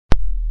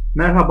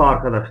Merhaba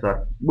arkadaşlar.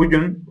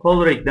 Bugün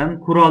COLREG'den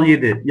Kural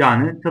 7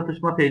 yani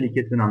çatışma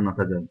tehlikesini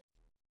anlatacağım.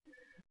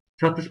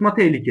 Çatışma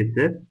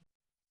tehlikesi,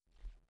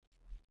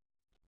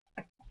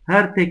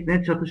 her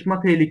tekne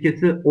çatışma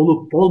tehlikesi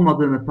olup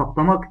olmadığını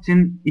saptamak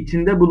için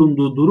içinde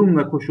bulunduğu durum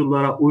ve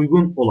koşullara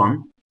uygun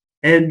olan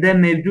elde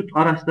mevcut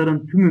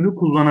araçların tümünü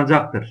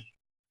kullanacaktır.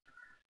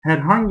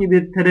 Herhangi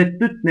bir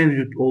tereddüt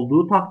mevcut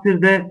olduğu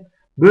takdirde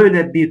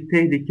böyle bir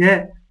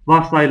tehlike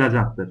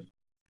varsayılacaktır.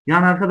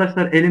 Yani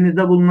arkadaşlar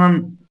elimizde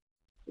bulunan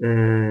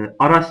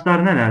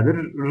araçlar nelerdir?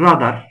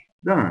 Radar,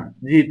 değil mi?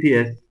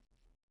 GPS,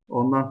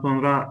 ondan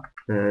sonra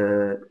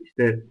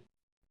işte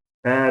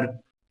eğer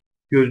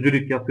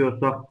gözcülük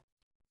yapıyorsak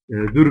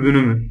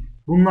dürbünümüz.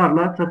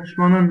 Bunlarla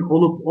çatışmanın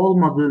olup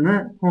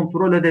olmadığını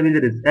kontrol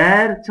edebiliriz.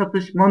 Eğer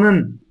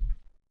çatışmanın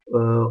e,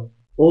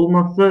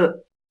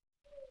 olması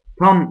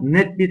tam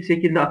net bir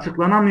şekilde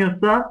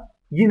açıklanamıyorsa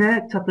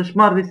yine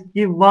çatışma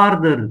riski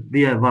vardır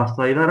diye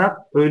varsayılarak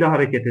öyle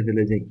hareket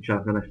edilecekmiş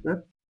arkadaşlar.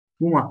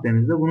 Bu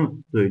maddemizde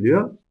bunu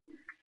söylüyor.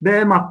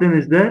 B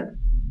maddemizde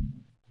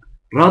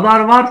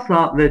radar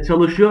varsa ve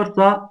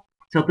çalışıyorsa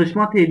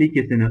çatışma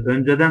tehlikesini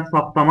önceden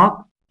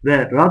saptamak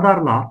ve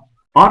radarla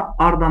art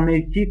arda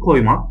mevki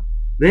koymak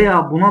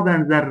veya buna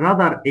benzer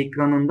radar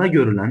ekranında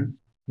görülen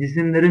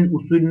cisimlerin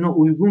usulüne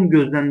uygun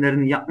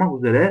gözlemlerini yapmak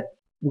üzere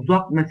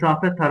uzak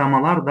mesafe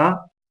taramalar da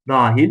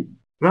dahil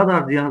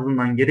radar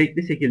cihazından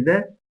gerekli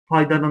şekilde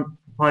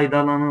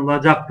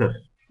faydalanılacaktır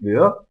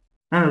diyor.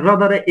 Yani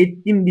radarı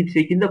etkin bir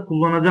şekilde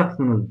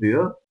kullanacaksınız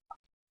diyor.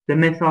 İşte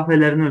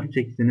mesafelerini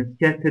ölçeceksiniz,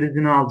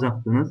 kerterizini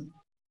alacaksınız.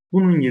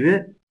 Bunun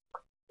gibi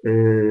e,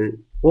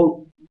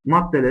 o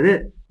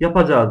maddeleri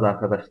yapacağız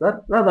arkadaşlar.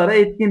 Radarı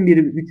etkin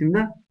bir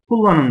biçimde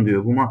kullanın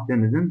diyor. Bu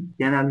maddemizin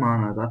genel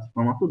manada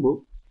açıklaması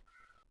bu.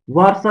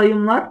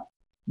 Varsayımlar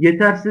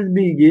yetersiz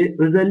bilgi,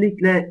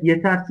 özellikle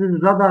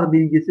yetersiz radar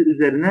bilgisi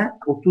üzerine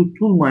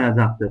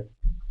oturtulmayacaktır.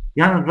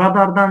 Yani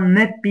radardan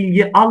net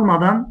bilgi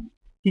almadan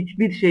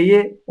hiçbir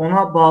şeyi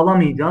ona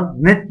bağlamayacağız.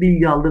 Net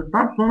bilgi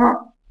aldıktan sonra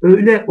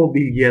öyle o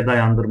bilgiye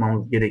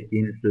dayandırmamız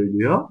gerektiğini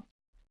söylüyor.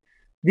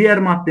 Diğer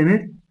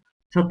maddemiz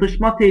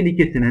çatışma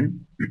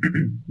tehlikesinin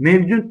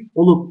mevcut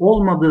olup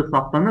olmadığı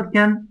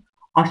saptanırken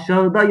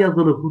aşağıda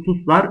yazılı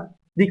hususlar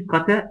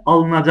dikkate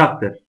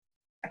alınacaktır.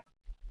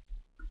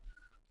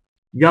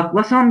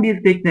 Yaklaşan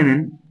bir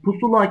teknenin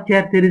pusula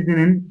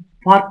kerterizinin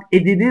fark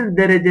edilir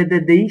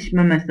derecede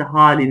değişmemesi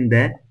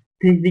halinde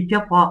tehlike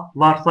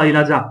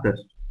varsayılacaktır.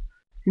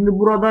 Şimdi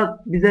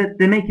burada bize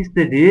demek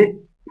istediği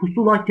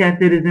pusula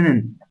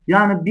kerterizinin,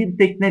 yani bir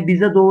tekne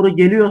bize doğru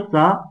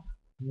geliyorsa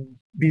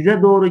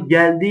bize doğru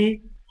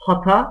geldiği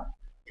hata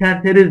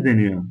kerteriz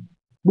deniyor.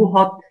 Bu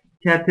hat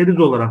kerteriz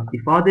olarak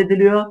ifade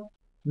ediliyor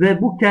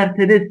ve bu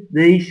kerteriz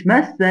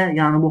değişmezse,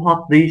 yani bu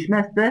hat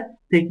değişmezse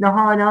tekne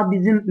hala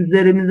bizim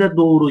üzerimize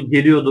doğru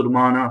geliyordur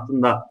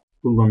manasında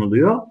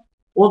kullanılıyor.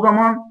 O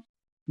zaman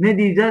ne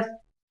diyeceğiz?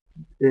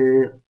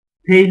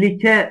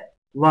 Tehlike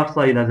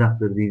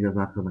varsayılacaktır diyeceğiz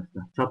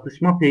arkadaşlar.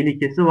 Çatışma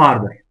tehlikesi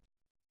vardır.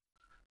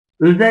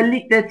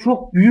 Özellikle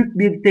çok büyük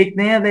bir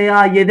tekneye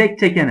veya yedek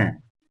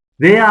çekene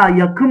veya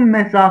yakın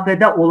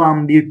mesafede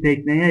olan bir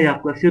tekneye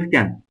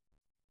yaklaşırken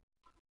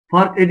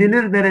fark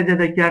edilir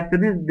derecede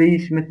kerteriz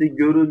değişmesi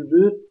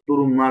görüldüğü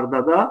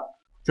durumlarda da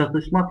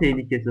çatışma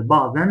tehlikesi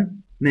bazen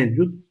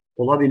mevcut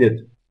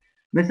olabilir.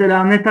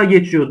 Mesela neta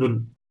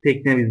geçiyordur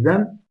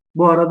teknemizden.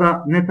 Bu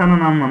arada neta'nın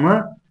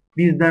anlamı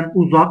bizden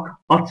uzak,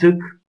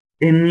 açık,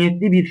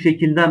 emniyetli bir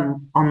şekilde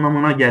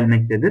anlamına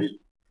gelmektedir.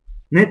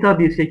 Neta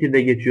bir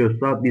şekilde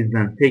geçiyorsa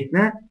bizden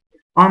tekne,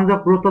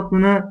 ancak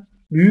rotasını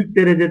büyük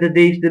derecede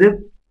değiştirip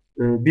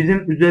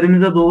bizim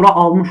üzerimize doğru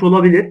almış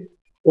olabilir.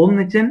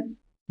 Onun için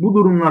bu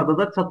durumlarda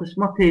da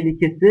çatışma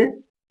tehlikesi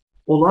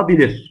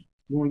olabilir.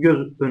 Bunu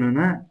göz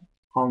önüne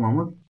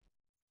almamız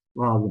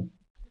lazım.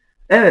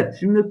 Evet,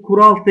 şimdi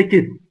kural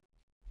 8.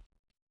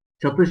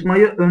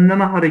 Çatışmayı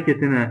önleme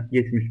hareketine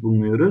geçmiş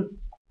bulunuyoruz.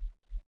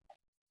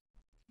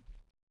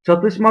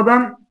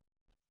 Çatışmadan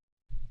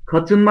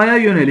kaçınmaya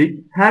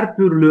yönelik her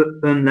türlü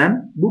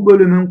önlem bu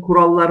bölümün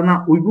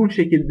kurallarına uygun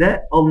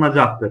şekilde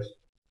alınacaktır.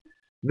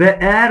 Ve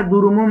eğer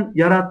durumun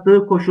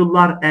yarattığı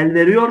koşullar el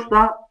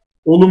veriyorsa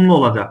olumlu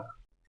olacak.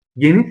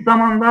 Geniş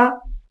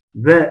zamanda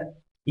ve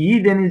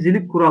iyi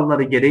denizcilik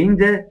kuralları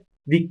gereğince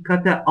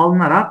dikkate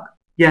alınarak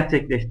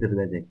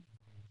gerçekleştirilecek.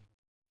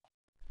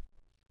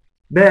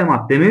 B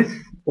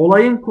maddemiz,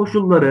 olayın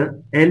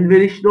koşulları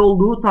elverişli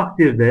olduğu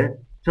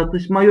takdirde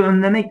çatışmayı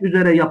önlemek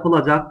üzere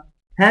yapılacak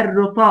her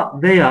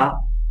rota veya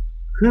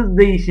hız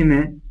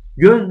değişimi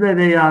gözle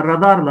veya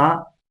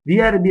radarla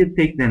diğer bir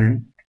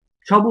teknenin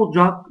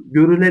çabucak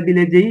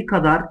görülebileceği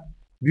kadar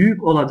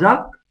büyük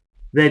olacak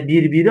ve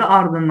birbiri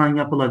ardından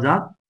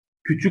yapılacak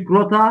küçük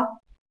rota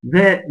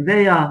ve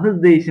veya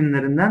hız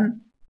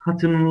değişimlerinden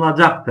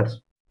kaçınılacaktır.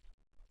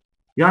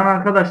 Yani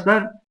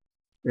arkadaşlar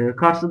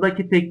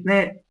karşıdaki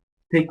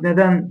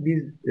tekneden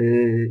biz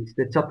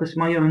işte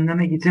çatışmayı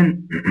önlemek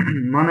için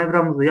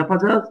manevramızı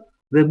yapacağız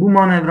ve bu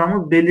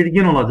manevramız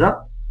belirgin olacak.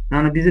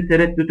 Yani bizi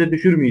tereddüte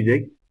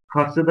düşürmeyecek,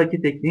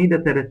 karşıdaki tekneyi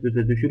de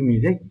tereddüte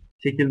düşürmeyecek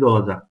şekilde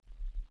olacak.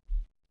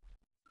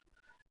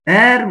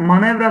 Eğer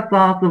manevra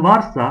sahası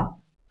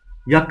varsa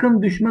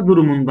yakın düşme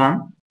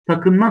durumundan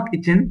sakınmak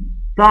için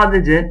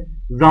sadece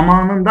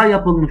zamanında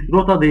yapılmış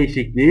rota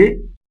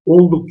değişikliği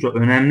oldukça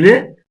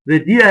önemli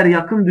ve diğer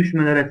yakın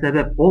düşmelere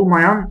sebep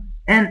olmayan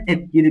en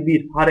etkili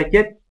bir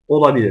hareket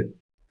olabilir.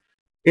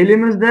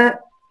 Elimizde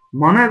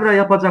manevra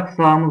yapacak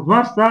sahamız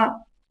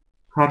varsa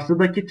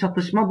karşıdaki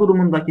çatışma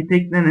durumundaki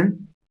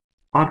teknenin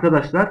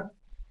arkadaşlar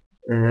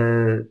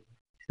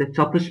işte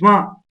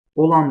çatışma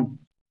olan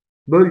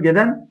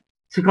bölgeden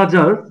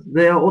çıkacağız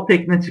veya o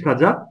tekne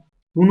çıkacak.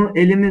 Bunu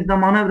elimizde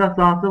manevra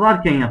sahası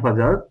varken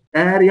yapacağız.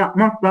 Eğer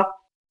yapmazsak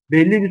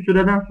belli bir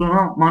süreden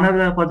sonra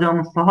manevra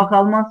yapacağımız saha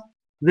kalmaz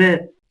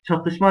ve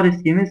çatışma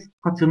riskimiz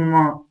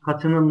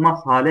kaçınılmaz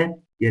hale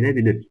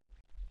gelebilir.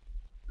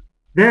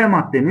 D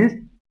maddemiz,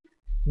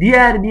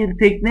 diğer bir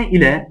tekne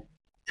ile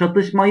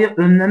çatışmayı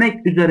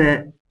önlemek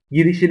üzere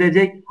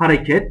girişilecek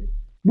hareket,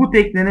 bu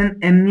teknenin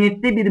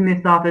emniyetli bir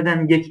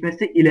mesafeden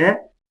geçmesi ile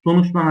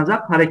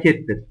sonuçlanacak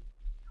harekettir.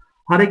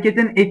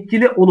 Hareketin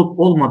etkili olup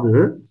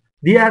olmadığı,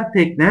 diğer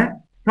tekne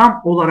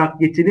tam olarak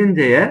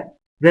geçilinceye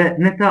ve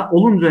neta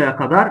oluncaya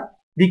kadar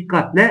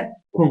dikkatle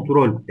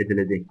kontrol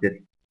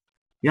edilecektir.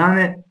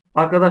 Yani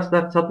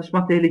arkadaşlar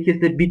çatışma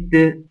tehlikesi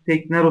bitti,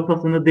 tekne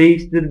rotasını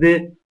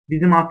değiştirdi.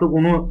 Bizim artık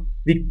onu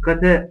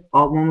dikkate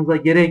almamıza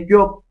gerek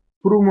yok.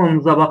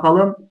 Durumumuza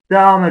bakalım,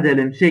 devam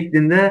edelim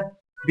şeklinde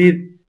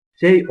bir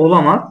şey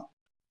olamaz.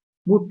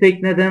 Bu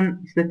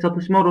tekneden işte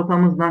çatışma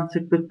rotamızdan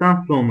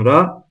çıktıktan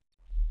sonra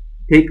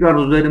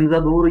tekrar üzerimize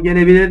doğru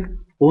gelebilir.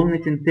 Onun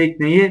için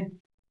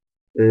tekneyi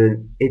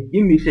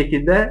etkin bir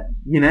şekilde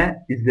yine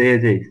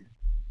izleyeceğiz.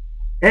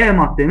 E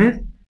maddemiz,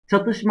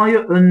 çatışmayı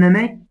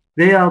önlemek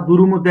veya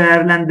durumu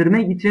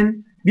değerlendirmek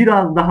için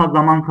biraz daha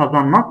zaman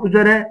kazanmak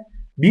üzere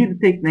bir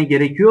tekne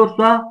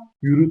gerekiyorsa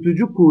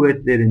yürütücü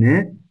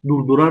kuvvetlerini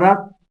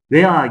durdurarak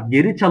veya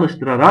geri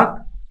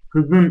çalıştırarak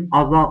hızın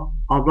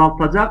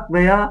azaltacak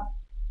veya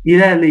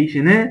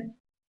ilerleyişini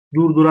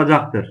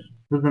durduracaktır.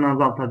 Hızını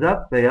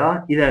azaltacak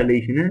veya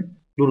ilerleyişini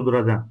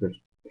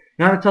durduracaktır.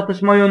 Yani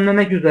çatışmayı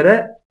önlemek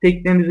üzere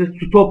teknemizi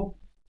stop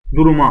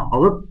duruma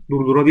alıp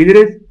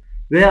durdurabiliriz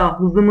veya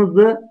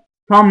hızımızı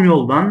tam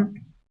yoldan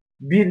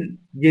bir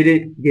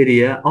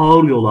geriye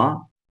ağır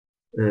yola,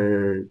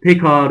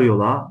 tek ağır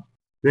yola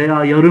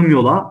veya yarım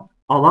yola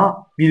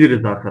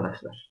alabiliriz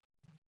arkadaşlar.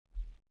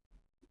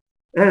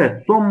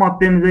 Evet, son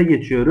maddemize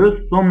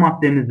geçiyoruz. Son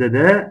maddemizde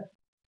de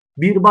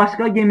bir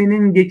başka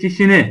geminin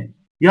geçişini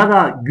ya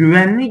da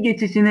güvenli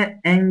geçişini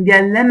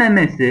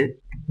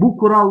engellememesi, bu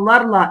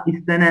kurallarla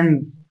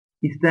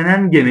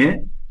istenen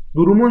gemi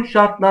durumun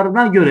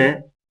şartlarına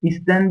göre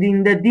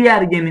istendiğinde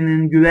diğer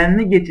geminin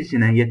güvenli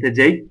geçişine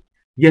yetecek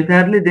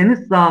yeterli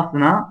deniz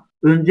sahasına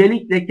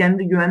öncelikle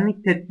kendi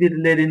güvenlik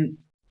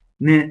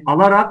tedbirlerini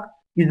alarak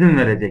izin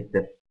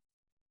verecektir.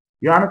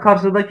 Yani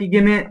karşıdaki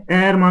gemi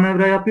eğer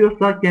manevra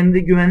yapıyorsa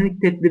kendi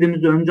güvenlik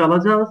tedbirimizi önce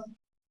alacağız.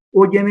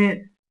 O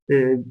gemi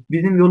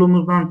bizim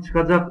yolumuzdan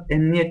çıkacak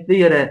emniyetli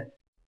yere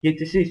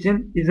geçişi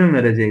için izin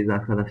vereceğiz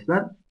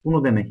arkadaşlar.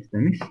 Bunu demek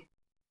istemiş.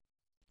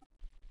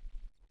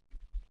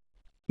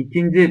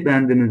 İkinci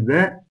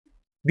bendimizde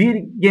bir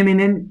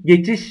geminin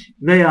geçiş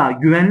veya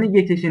güvenli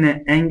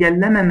geçişini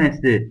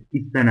engellememesi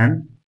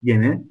istenen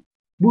gemi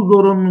bu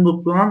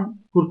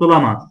zorunluluktan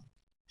kurtulamaz.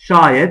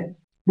 Şayet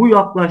bu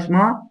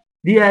yaklaşma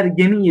diğer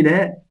gemi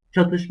ile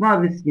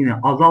çatışma riskini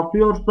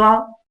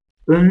azaltıyorsa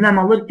önlem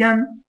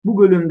alırken bu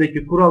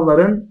bölümdeki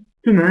kuralların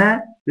tümüne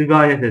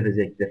riayet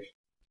edecektir.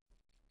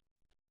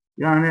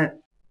 Yani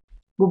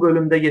bu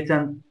bölümde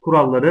geçen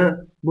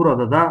kuralları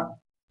burada da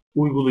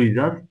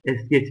uygulayacağız,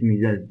 es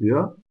geçmeyeceğiz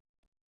diyor.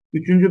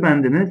 Üçüncü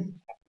bendimiz,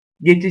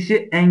 geçişi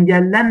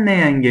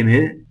engellenmeyen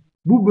gemi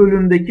bu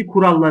bölümdeki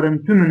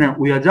kuralların tümüne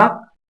uyacak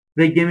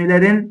ve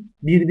gemilerin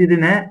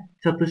birbirine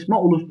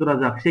çatışma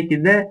oluşturacak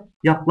şekilde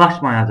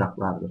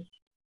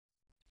yaklaşmayacaklardır.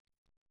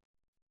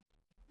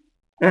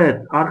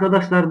 Evet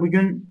arkadaşlar,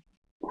 bugün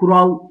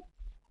kural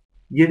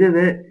 7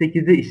 ve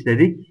 8'i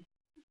işledik.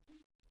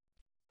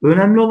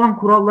 Önemli olan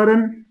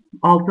kuralların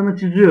altını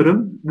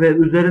çiziyorum ve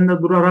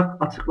üzerinde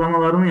durarak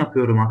açıklamalarını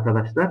yapıyorum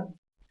arkadaşlar.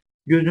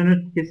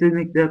 Gözünüz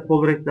kesinlikle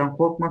COLREK'ten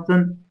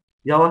korkmasın.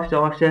 Yavaş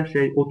yavaş her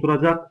şey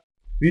oturacak.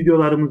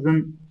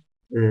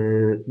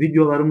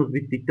 Videolarımız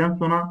bittikten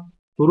sonra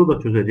soru da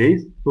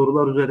çözeceğiz.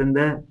 Sorular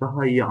üzerinde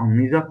daha iyi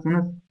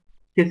anlayacaksınız.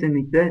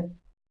 Kesinlikle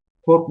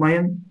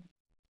korkmayın.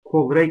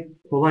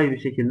 COLREK kolay bir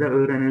şekilde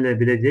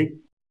öğrenilebilecek.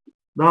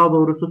 Daha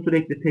doğrusu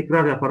sürekli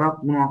tekrar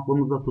yaparak bunu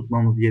aklımızda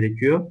tutmamız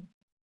gerekiyor.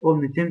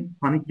 Onun için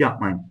panik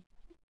yapmayın.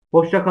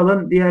 Hoşça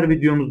kalın. Diğer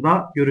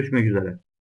videomuzda görüşmek üzere.